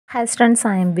Hi students,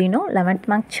 I am Vino. 11th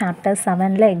mark chapter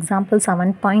 7ல example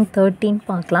 7.13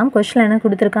 பார்க்கலாம். Question என்ன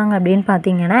கொடுத்துருக்காங்க அப்படின்னு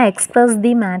பார்த்தீங்கன்னா express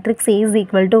the matrix A is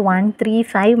equal to 1 3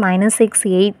 5 minus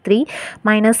 6 8 3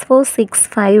 minus 4 6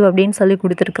 5 அப்படின்னு சொல்லி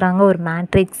கொடுத்துருக்குறாங்க ஒரு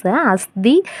மேட்ரிக்ஸை as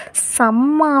the sum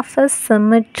of a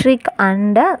symmetric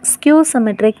and a skew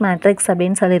symmetric matrix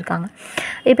அப்படின்னு சொல்லியிருக்காங்க.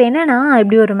 இப்போ என்னென்னா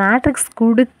இப்படி ஒரு மேட்ரிக்ஸ்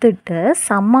கொடுத்துட்டு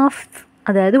sum of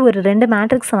அதாவது ஒரு ரெண்டு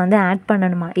மேட்ரிக்ஸை வந்து ஆட்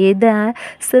பண்ணணுமா, எதை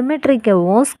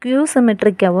சிமெட்ரிக்காவும் ஸ்கியூ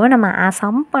சிமெட்ரிக்காவும் நம்ம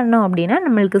சம் பண்ணோம் அப்படின்னா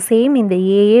நம்மளுக்கு சேம் இந்த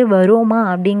ஏஏ வருமா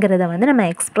அப்படிங்கிறத வந்து நம்ம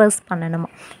எக்ஸ்ப்ரெஸ் பண்ணணுமா.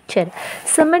 சரி,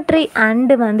 சிமெட்ரி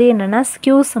அண்டு வந்து என்னென்னா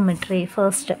skew symmetry.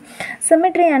 First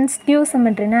symmetry and skew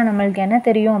சிமெட்ரினா நம்மளுக்கு என்ன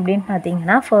தெரியும் அப்படின்னு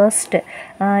பார்த்தீங்கன்னா ஃபர்ஸ்ட்டு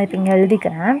இப்போ இங்கே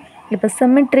எழுதிக்கிறேன். இப்போ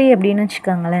சிமெட்ரி அப்படின்னு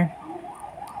வச்சுக்கோங்களேன்.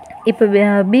 இப்போ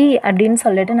பி அப்படின்னு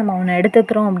சொல்லிட்டு நம்ம ஒன்று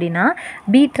எடுத்துக்கிறோம் அப்படின்னா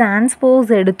பி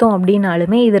டிரான்ஸ்போஸ் எடுத்தோம்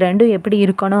அப்படின்னாலுமே இது ரெண்டும் எப்படி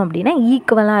இருக்கணும் அப்படின்னா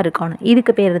ஈக்குவலாக இருக்கணும்.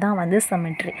 இதுக்கு பேர் தான் வந்து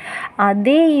சிமெட்ரி.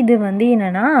 அதே இது வந்து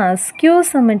என்னென்னா ஸ்கியூ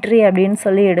சிமெட்ரி அப்படின்னு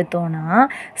சொல்லி எடுத்தோன்னா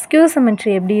ஸ்கியூ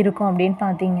சிமெட்ரி எப்படி இருக்கும் அப்படின்னு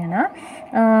பார்த்தீங்கன்னா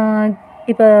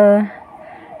இப்போ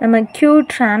நம்ம க்யூ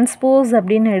டிரான்ஸ்போஸ்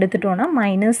அப்படின்னு எடுத்துட்டோன்னா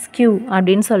மைனஸ் க்யூ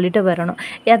அப்படின்னு சொல்லிட்டு வரணும்.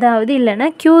 அதாவது இல்லைன்னா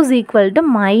Q is equal to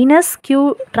minus Q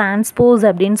transpose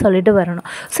அப்படின்னு சொல்லிட்டு வரணும்.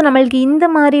 ஸோ நம்மளுக்கு இந்த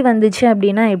மாதிரி வந்துச்சு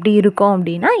அப்படின்னா எப்படி இருக்கும்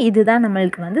அப்படின்னா இதுதான்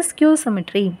நம்மளுக்கு வந்து ஸ்கியூ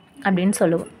சிமெட்ரி அப்படின்னு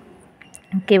சொல்லுவோம்.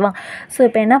 ஓகேவா? ஸோ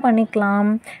இப்போ என்ன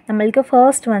பண்ணிக்கலாம், நம்மளுக்கு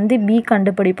ஃபர்ஸ்ட் வந்து பி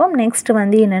கண்டுபிடிப்போம், நெக்ஸ்ட்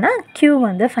வந்து என்னென்னா க்யூ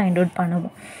வந்து ஃபைண்ட் அவுட்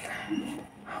பண்ணுவோம்.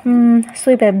 ஸோ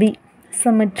இப்போ பி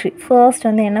சிமெட்ரி ஃபர்ஸ்ட்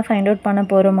வந்து என்ன ஃபைண்ட் அவுட் பண்ண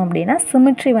போகிறோம் அப்படின்னா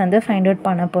சிமெட்ரி வந்து ஃபைண்ட் அவுட்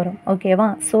பண்ண போகிறோம். ஓகேவா?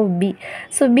 ஸோ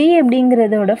பி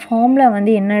அப்படிங்கிறதோட ஃபார்முலா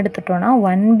வந்து என்ன எடுத்துட்டோன்னா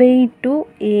 1/2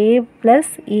 A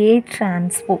 + A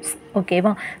டிரான்ஸ்போஸ்.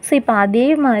 ஓகேவா? ஸோ இப்போ அதே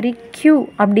மாதிரி க்யூ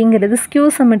அப்படிங்கிறது ஸ்கியூ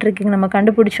சிமெட்ரிக்கு நம்ம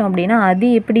கண்டுபிடிச்சோம் அப்படின்னா அது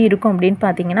எப்படி இருக்கும் அப்படின்னு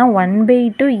பார்த்தீங்கன்னா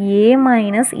 1/2 A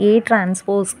 - A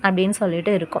டிரான்ஸ்போஸ் அப்படின்னு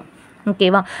சொல்லிட்டு இருக்கும்.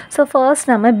 ஓகேவா? ஸோ ஃபர்ஸ்ட்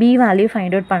நம்ம பி வேல்யூ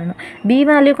ஃபைண்ட் அவுட் பண்ணணும். பி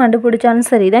வேல்யூ கண்டுபிடிச்சாலும்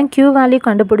சரி தான், க்யூ வேல்யூ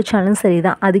கண்டுபிடிச்சாலும் சரி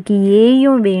தான், அதுக்கு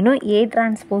ஏயும் வேணும் ஏ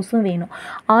டிரான்ஸ்போஸும் வேணும்.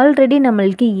 ஆல்ரெடி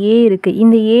நம்மளுக்கு ஏ இருக்குது.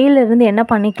 இந்த ஏலேருந்து என்ன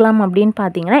பண்ணிக்கலாம் அப்படின்னு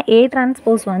பார்த்தீங்கன்னா ஏ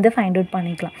டிரான்ஸ்போஸ் வந்து ஃபைண்ட் அவுட்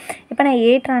பண்ணிக்கலாம். இப்போ நான்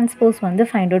ஏ டிரான்ஸ்போஸ் வந்து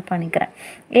ஃபைண்ட் அவுட் பண்ணிக்கிறேன்.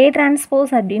 ஏ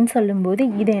டிரான்ஸ்போஸ் அப்படின்னு சொல்லும்போது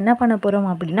இதை என்ன பண்ண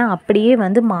போகிறோம் அப்படின்னா அப்படியே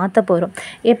வந்து மாற்ற போகிறோம்.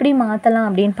 எப்படி மாற்றலாம்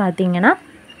அப்படின்னு பார்த்தீங்கன்னா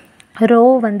ரோ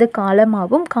வந்து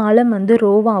காலமாகவும் காலம் வந்து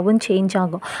ரோவாகவும் சேஞ்ச்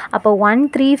ஆகும். அப்போ 1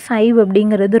 3 5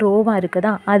 அப்படிங்கிறது ரோவாக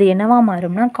இருக்குதா, அது என்னவாக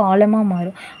மாறும்னா காலமாக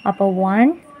மாறும். அப்போ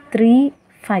 1 3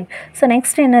 5. ஸோ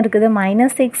நெக்ஸ்ட் என்ன இருக்குது,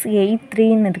 -6 8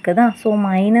 3ன்னு இருக்குதா. ஸோ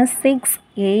 -6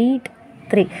 8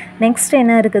 3. நெக்ஸ்ட்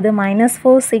என்ன இருக்குது,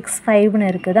 -4 6 5ன்னு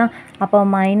இருக்குதா. அப்போ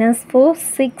 -4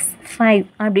 6 5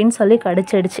 அப்படின்னு சொல்லி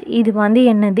கிடச்சிடுச்சு. இது வந்து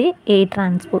என்னது ஏ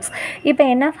டிரான்ஸ்போஸ். இப்போ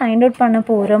என்ன ஃபைண்ட் அவுட் பண்ண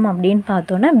போகிறோம் அப்படின்னு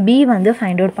பார்த்தோன்னா பி வந்து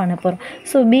ஃபைண்ட் அவுட் பண்ண போகிறோம்.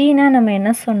 ஸோ பின்னா நம்ம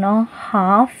என்ன சொன்னோம்,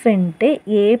 ½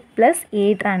 A + A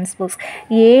டிரான்ஸ்போஸ்.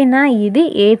 ஏனா இது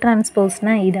ஏ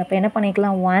டிரான்ஸ்போஸ்னால் இது. அப்போ என்ன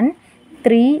பண்ணிக்கலாம் 1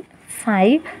 3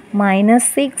 5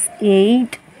 -6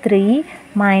 8 3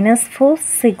 -4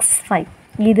 6 5.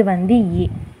 இது வந்து ஏ.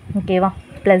 ஓகேவா?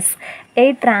 ப்ளஸ் ஏ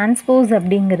டிரான்ஸ்போஸ்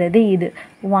அப்படிங்கிறது இது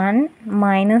 1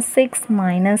 -6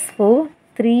 -4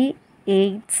 3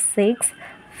 8 6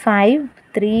 5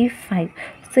 3 5.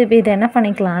 ஸோ இப்போ இது என்ன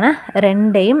பண்ணிக்கலாம்னா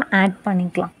ரெண்டையும் ஆட்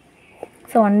பண்ணிக்கலாம்.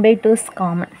 So 1/2 is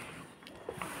common.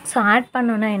 So add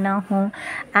பண்ணோன்னா என்ன ஆகும்,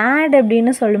 ஆட்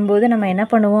அப்படின்னு சொல்லும்போது நம்ம என்ன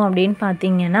பண்ணுவோம் அப்படின்னு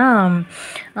பார்த்தீங்கன்னா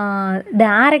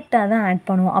டைரெக்டாக தான் ஆட்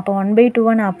பண்ணுவோம். அப்போ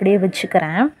 1/2 நான் அப்படியே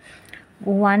வச்சுக்கிறேன்.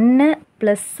 1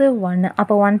 + 1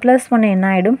 அப்போ 1 + 1 என்ன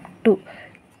ஆகிடும் 2.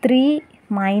 3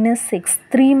 -6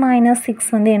 3 - 6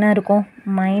 வந்து என்ன இருக்கும்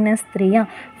 -3.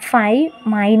 5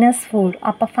 -4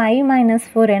 அப்போ 5 -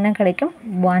 4 என்ன கிடைக்கும்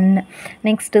 1.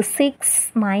 நெக்ஸ்ட்டு 6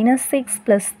 -6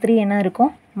 + 3 என்ன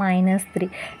இருக்கும் -3.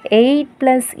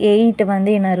 8 + 8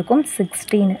 வந்து என்ன இருக்கும்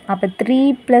 16. அப்போ 3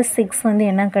 + 6 வந்து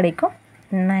என்ன கிடைக்கும்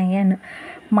 9.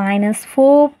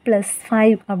 -4 +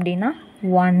 5 அப்படின்னா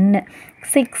 1.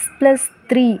 6 +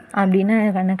 3 அப்படின்னா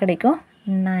என்ன கிடைக்கும்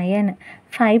 9.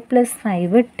 5 +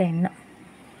 5 10.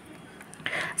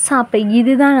 ஸோ அப்போ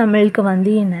இதுதான் நம்மளுக்கு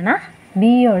வந்து என்னென்னா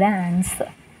பியோட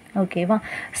ஆன்சர். ஓகேவா?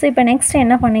 ஸோ இப்போ நெக்ஸ்ட்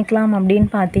என்ன பண்ணிக்கலாம் அப்படின்னு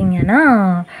பார்த்தீங்கன்னா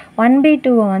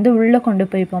 1/2 வந்து உள்ளே கொண்டு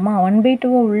போய்ப்போமா.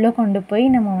 1/2 உள்ளே கொண்டு போய்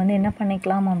நம்ம வந்து என்ன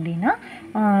பண்ணிக்கலாம் அப்படின்னா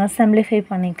சிம்ப்ளிஃபை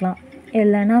பண்ணிக்கலாம்.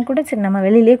 இல்லைனா கூட சரி நம்ம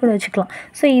வெளியிலே கூட வச்சுக்கலாம்.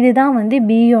 ஸோ இதுதான் வந்து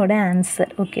பியோட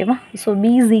ஆன்சர். ஓகேவா? So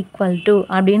B is equal to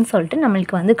அப்படின்னு சொல்லிட்டு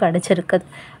நம்மளுக்கு வந்து கிடச்சிருக்குது.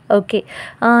 ஓகே,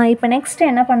 இப்போ நெக்ஸ்ட்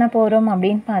என்ன பண்ண போகிறோம்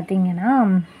அப்படின்னு பார்த்தீங்கன்னா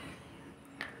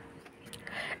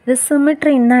இது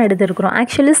சிமெட்ரின்னு தான் எடுத்துருக்குறோம்.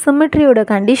 ஆக்சுவலி சிமெட்ரியோட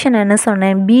கண்டிஷன் என்ன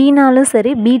சொன்னேன், பினாலும்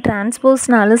சரி பி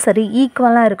டிரான்ஸ்போஸ்னாலும் சரி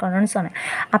ஈக்குவலாக இருக்கணும்னு சொன்னேன்.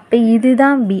 அப்போ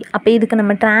இதுதான் பி. அப்போ இதுக்கு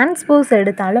நம்ம டிரான்ஸ்போஸ்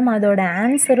எடுத்தாலும் அதோட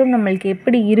ஆன்சரும் நம்மளுக்கு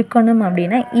எப்படி இருக்கணும்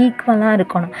அப்படின்னா ஈக்குவலாக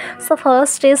இருக்கணும். ஸோ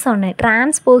ஃபர்ஸ்டே சொன்னேன்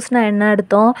டிரான்ஸ்போஸ்னால் என்ன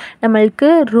அர்த்தம்,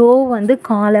 நம்மளுக்கு ரோ வந்து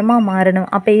காலமாக மாறணும்.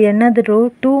 அப்போ என்னது ரோ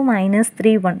 2 -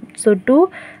 3 1. ஸோ 2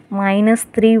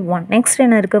 -3 1. நெக்ஸ்ட்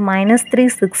என்ன இருக்குது, -3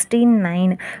 16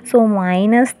 9. ஸோ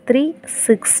 -3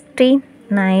 16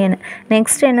 9.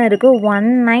 நெக்ஸ்ட் என்ன இருக்குது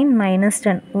 1 9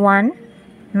 -10 1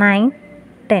 9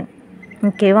 10.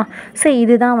 ஓகேவா. ஸோ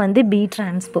இதுதான் வந்து பி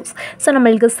டிரான்ஸ்போஸ். ஸோ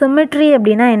நம்மளுக்கு சிமெட்ரி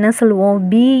அப்படின்னா என்ன சொல்லுவோம்,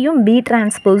 பியும் பி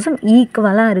டிரான்ஸ்போஸும்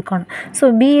ஈக்குவலாக இருக்கணும். ஸோ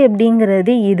பி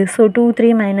அப்படிங்கிறது இது. ஸோ 2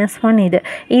 3 -1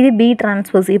 இது பி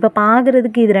டிரான்ஸ்போஸ். இப்போ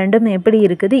பார்க்குறதுக்கு இது ரெண்டும் எப்படி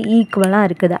இருக்குது, ஈக்குவலாக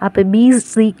இருக்குது. அப்போ B is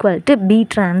equal to be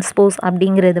transpose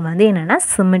அப்படிங்கிறது வந்து என்னென்னா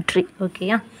சிமெட்ரி.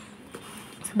 ஓகேயா.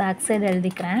 ஸோ பேக் சைடு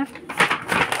எழுதிக்கிறேன்.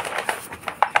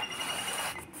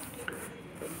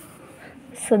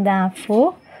 So therefore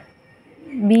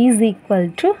B is equal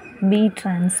to B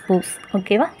transpose.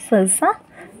 Okay va. So it's a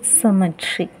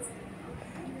symmetry.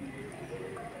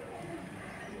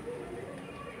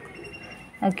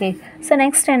 Okay. So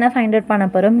next என்ன find out பண்ண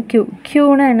போகிறோம், Q.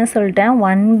 Qனா என்ன சொல்லிட்டேன்,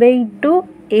 1/2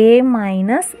 A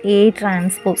minus A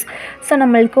transpose. So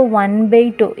நம்மளுக்கு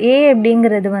 1/2 A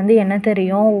அப்படிங்கிறது வந்து என்ன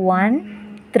தெரியும், 1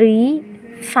 3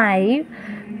 5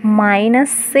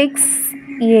 -6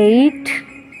 8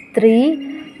 3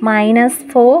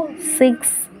 -4 6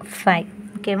 5.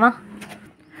 ஓகேவா.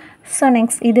 ஸோ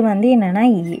நெக்ஸ்ட் இது வந்து என்னென்னா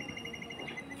ஏ.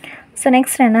 ஸோ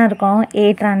நெக்ஸ்ட் என்ன இருக்கும், ஏ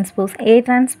டிரான்ஸ்போஸ். ஏ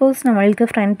டிரான்ஸ்போஸ் நம்மளுக்கு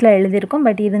ஃப்ரண்ட்டில் எழுதியிருக்கோம்,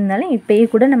 பட் இருந்தாலும் இப்போயே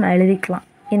கூட நம்ம எழுதிக்கலாம்.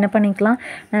 என்ன பண்ணிக்கலாம்,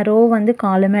 நான் ரோ வந்து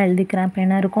காலமாக எழுதிக்கிறேன். இப்போ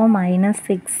என்ன இருக்கும்,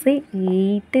 -6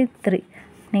 8 3.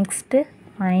 நெக்ஸ்ட்டு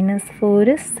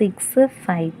 -4 6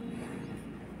 5.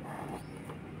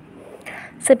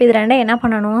 ஸோ இப்போ இது ரெண்டும் என்ன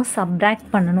பண்ணணும், சப்ராக்ட்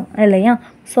பண்ணணும் இல்லையா.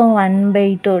 ஸோ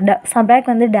 1/2 சப்ராக்ட்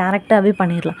வந்து டேரெக்டாகவே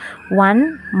பண்ணிடலாம். 1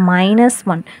 -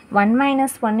 1 1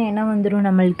 - 1 என்ன வந்துடும்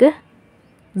நம்மளுக்கு,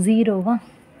 0வா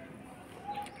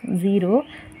 0.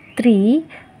 3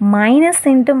 மைனஸ்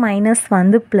இன்ட்டு மைனஸ்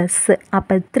வந்து ப்ளஸ்ஸு.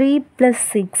 அப்போ 3 +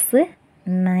 6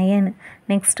 9.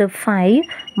 Next 5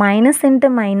 minus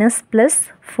into minus plus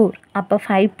 4. அப்போ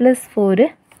 5 +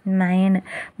 4 9.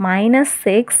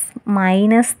 -6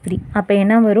 -3. அப்போ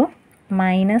என்ன வரும்,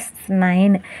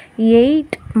 -9.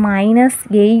 8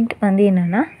 - 8 வந்து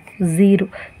என்னென்னா 0.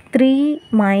 3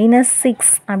 - 6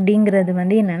 அப்படிங்கிறது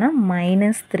வந்து என்னென்னா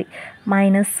 -3.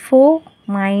 -4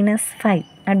 -5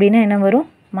 அப்படின்னா என்ன வரும்,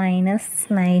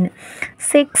 -9.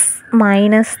 6 -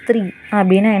 3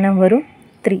 அப்படின்னா என்ன வரும்,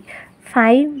 3.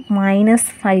 5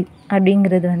 - 5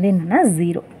 அப்படிங்கிறது வந்து என்னென்னா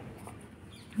 0.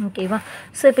 ஓகேவா.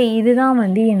 ஸோ இப்போ இதுதான்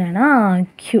வந்து என்னென்னா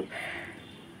Q.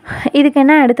 இதுக்கு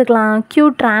என்ன எடுத்துக்கலாம், Q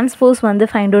டிரான்ஸ்போஸ் வந்து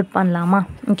ஃபைண்ட் அவுட் பண்ணலாமா.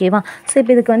 ஓகேவா. ஸோ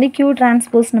இப்போ இதுக்கு வந்து Q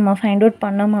டிரான்ஸ்போஸ் நம்ம ஃபைண்ட் அவுட்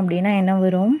பண்ணோம் அப்படின்னா என்ன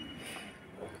வரும்,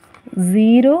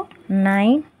 0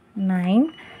 9 9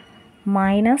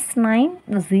 -9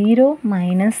 0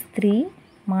 -3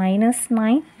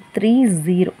 -9 3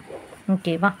 0.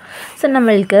 ஓகேவா. ஸோ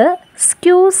நம்மளுக்கு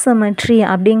ஸ்கியூ சிமெட்ரி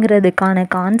அப்படிங்கிறதுக்கான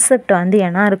கான்செப்ட் வந்து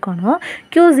என்ன இருக்கணும்,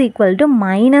 Q is equal to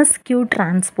 -Q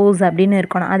transpose அப்படின்னு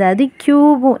இருக்கணும். அதாவது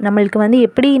Qவும் நம்மளுக்கு வந்து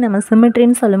எப்படி நம்ம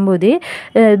சிமெட்ரின்னு சொல்லும்போது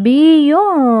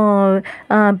பியும்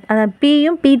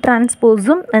பியும் பி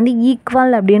டிரான்ஸ்போஸும் வந்து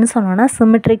ஈக்குவல் அப்படின்னு சொன்னோன்னா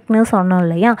சிமெட்ரிக்னு சொன்னோம்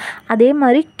இல்லையா. அதே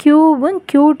மாதிரி Qவும்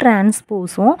Q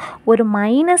டிரான்ஸ்போஸும் ஒரு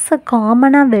மைனஸை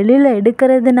காமனாக வெளியில்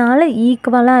எடுக்கிறதுனால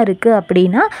ஈக்குவலாக இருக்குது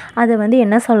அப்படின்னா அதை வந்து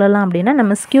என்ன சொல்லலாம் அப்படின்னா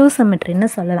நம்ம ஸ்கியூ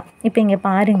சிமெட்ரின்னு சொல்லலாம். இப்போ இங்கே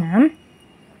பாருங்கள்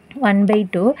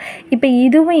 1/2. இப்போ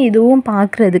இதுவும்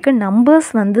பார்க்குறதுக்கு நம்பர்ஸ்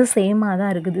வந்து சேமாக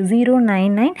தான் இருக்குது.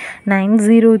 099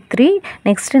 903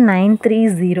 நெக்ஸ்ட்டு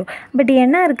 930. பட்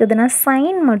என்ன இருக்குதுன்னா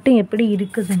சைன் மட்டும் எப்படி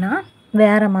இருக்குதுன்னா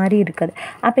வேறு மாதிரி இருக்குது.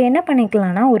 அப்போ என்ன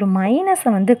பண்ணிக்கலாம்னா ஒரு மைனஸை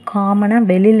வந்து காமனாக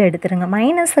வெளியில் எடுத்துருங்க.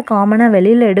 மைனஸை காமனாக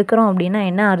வெளியில் எடுக்கிறோம் அப்படின்னா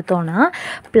என்ன அர்த்தம்னா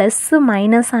ப்ளஸ்ஸு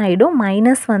மைனஸ் ஆகிடும்,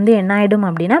 மைனஸ் வந்து என்ன ஆகிடும்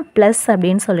அப்படின்னா ப்ளஸ்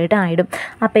அப்படின்னு சொல்லிட்டு ஆகிடும்.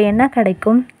 அப்போ என்ன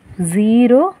கிடைக்கும்,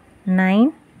 0 9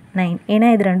 9. ஏன்னா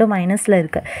இது ரெண்டும் மைனஸில்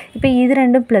இருக்குது. இப்போ இது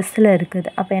ரெண்டும் ப்ளஸில் இருக்குது.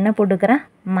 அப்போ என்ன போட்டுக்கிறேன்,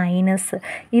 மைனஸ்.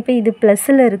 இப்போ இது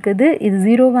ப்ளஸில் இருக்குது, இது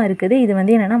 0வாக இருக்குது, இது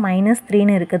வந்து என்னென்னா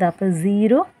 -3ன்னு இருக்குது. அப்போ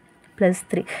 0 +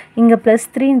 3. இங்கே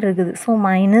 +3ன்னு இருக்குது. ஸோ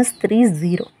 -3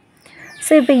 0.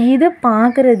 ஸோ இப்போ இது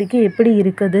பார்க்குறதுக்கு எப்படி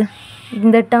இருக்குது,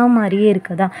 இந்த டேர்ம் மாதிரியே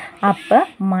இருக்குதா. அப்போ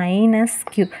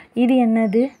 -Q. இது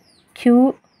என்னது, Q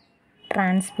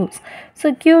transpose. So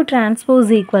Q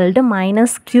transpose equal to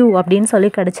 -Q அப்படின்னு சொல்லி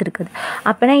கிடச்சிருக்குது.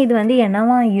 அப்போனா இது வந்து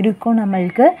என்னவா இருக்கும்,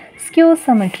 நம்மளுக்கு ஸ்கியூ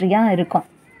சிமெட்ரியாக இருக்கும்.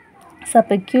 ஸோ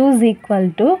அப்போ Q is equal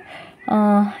to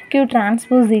Q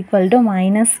transpose equal to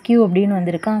minus Q அப்படின்னு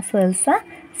வந்திருக்கா. So it's a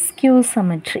skew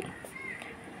symmetry.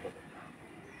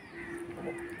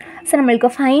 So நம்மளுக்கு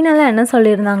ஃபைனலாக என்ன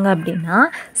சொல்லியிருந்தாங்க அப்படின்னா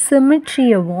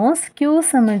சிமெட்ரியவும் ஸ்கியூ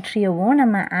சிமெட்ரியவும்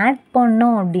நம்ம ஆட்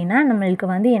பண்ணோம் அப்படின்னா நம்மளுக்கு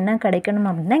வந்து என்ன கிடைக்கணும்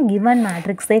அப்படின்னா கிவன்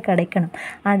மேட்ரிக்ஸே கிடைக்கணும்.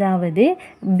 அதாவது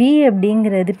பி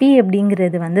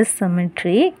அப்படிங்கிறது வந்து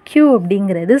சிமெட்ரி, Q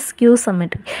அப்படிங்கிறது ஸ்கியூ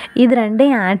சிமெட்ரி. இது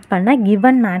ரெண்டையும் ஆட் பண்ணால்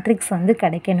கிவன் மேட்ரிக்ஸ் வந்து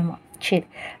கிடைக்கணுமா. சரி,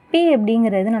 P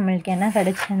அப்படிங்கிறது நம்மளுக்கு என்ன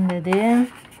கிடைச்சிருந்தது.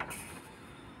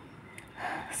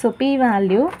 So P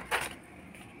value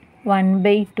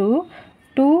 1/2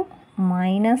 2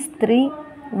 minus 3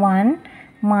 1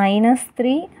 minus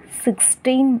 3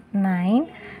 16 9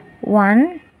 1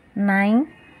 9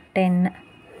 10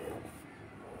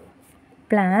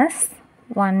 plus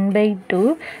 1/2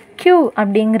 Q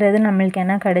அப்படிங்கிறது நம்மளுக்கு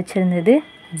என்ன கிடைச்சிருந்தது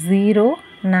 0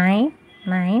 9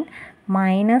 9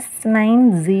 minus 9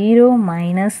 0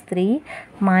 minus 3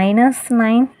 minus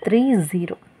 9 3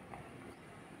 0.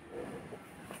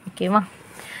 ஓகேவா.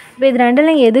 இப்போ இது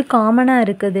ரெண்டில் எது காமனாக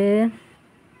இருக்குது.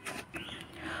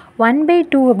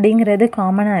 1/2 அப்படிங்கிறது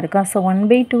காமனாக இருக்கா. ஸோ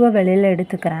 1/2 வெளியில்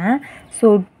எடுத்துக்கிறேன். ஸோ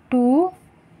 2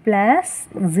 +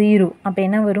 0 அப்போ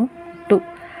என்ன வரும் 2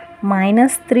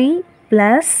 minus 3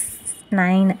 +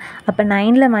 9 அப்போ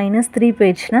 9ல் -3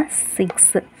 போயிடுச்சுன்னா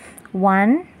 6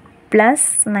 1 +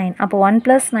 9 அப்போ 1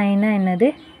 + 9 என்னது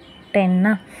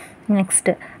 10.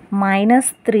 நெக்ஸ்ட்டு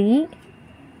 -3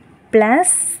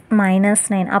 ப்ளஸ்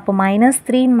 -9 அப்போ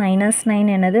 -3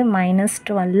 -9 என்னது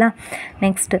 -12.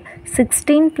 நெக்ஸ்ட்டு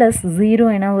 16 + 0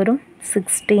 என்ன வரும்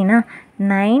 16.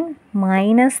 9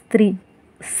 -3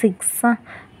 6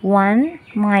 1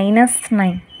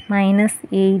 -9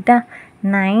 -8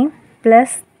 9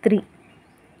 + 3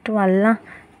 12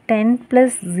 10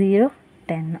 + 0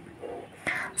 10.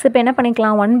 ஸோ இப்போ என்ன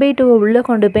பண்ணிக்கலாம் 1/2 உள்ளே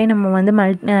கொண்டு போய் நம்ம வந்து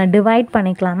டிவைட்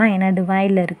பண்ணிக்கலாமா. ஏன்னா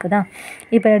டிவைடில் இருக்குதா.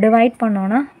 இப்போ டிவைட்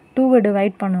பண்ணோன்னா 2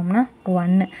 டிவைட் பண்ணோம்னா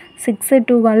 1 6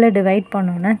 2ஆல் டிவைட்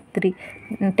பண்ணோன்னா 3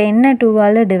 10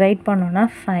 2ஆல் டிவைட் பண்ணோன்னா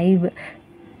 5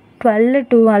 12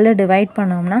 2ஆல் டிவைட்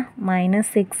பண்ணோம்னா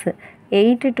 -6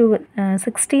 8 2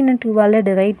 16 2ஆல்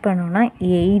டிவைட் பண்ணோன்னா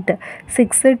 8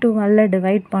 6 2ஆல்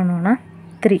டிவைட் பண்ணோன்னா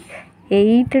 3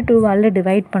 8 2ஆல்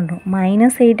டிவைட் பண்ணுறோம்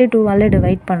 -8 2ஆல்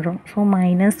டிவைட் பண்ணுறோம் ஸோ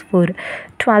 -4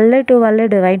 12 2ஆல்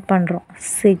டிவைட் பண்ணுறோம்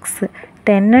 6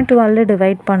 10 2ஆல்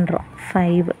டிவைட் பண்ணுறோம்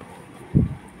 5.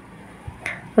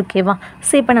 ஓகேவா.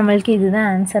 ஸோ இப்போ நம்மளுக்கு இதுதான்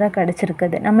ஆன்சராக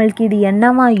கிடச்சிருக்குது. நம்மளுக்கு இது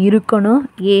என்னவா இருக்கணும்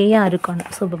ஏயாக இருக்கணும்.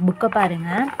 ஸோ இப்போ புக்கை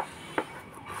பாருங்கள்.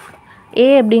 ஏ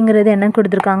அப்படிங்கிறது என்ன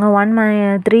கொடுத்துருக்காங்க 1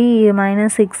 3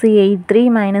 -6 8 3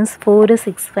 -4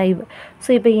 6 5.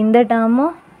 ஸோ இப்போ இந்த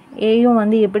டேர்மும் ஏயும்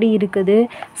வந்து எப்படி இருக்குது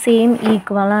சேம்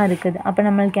ஈக்குவலாக இருக்குது. அப்போ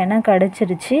நம்மளுக்கு என்ன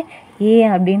கிடச்சிருச்சு ஏ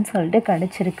அப்படின்னு சொல்லிட்டு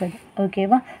கிடச்சிருக்குது.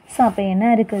 ஓகேவா. ஸோ அப்போ என்ன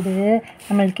இருக்குது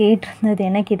நம்மளுக்கு கேட்டிருந்தது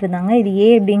என்ன கேட்டிருந்தாங்க இது ஏ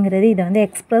அப்படிங்கிறது இதை வந்து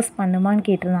எக்ஸ்ப்ரெஸ் பண்ணுமான்னு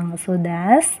கேட்டிருந்தாங்க. So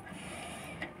thus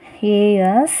A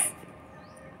is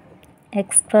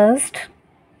expressed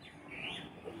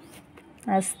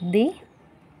as the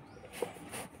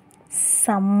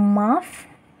sum of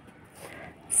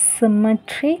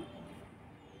symmetry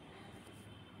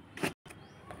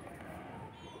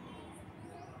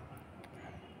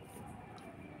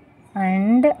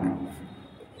and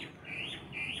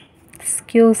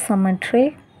skew symmetry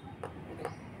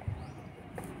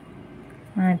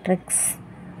matrix.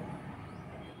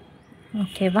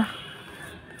 ஓகேவா.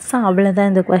 ஸோ அவ்வளோதான்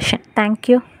இந்த கொஷின்.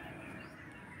 தேங்க்யூ.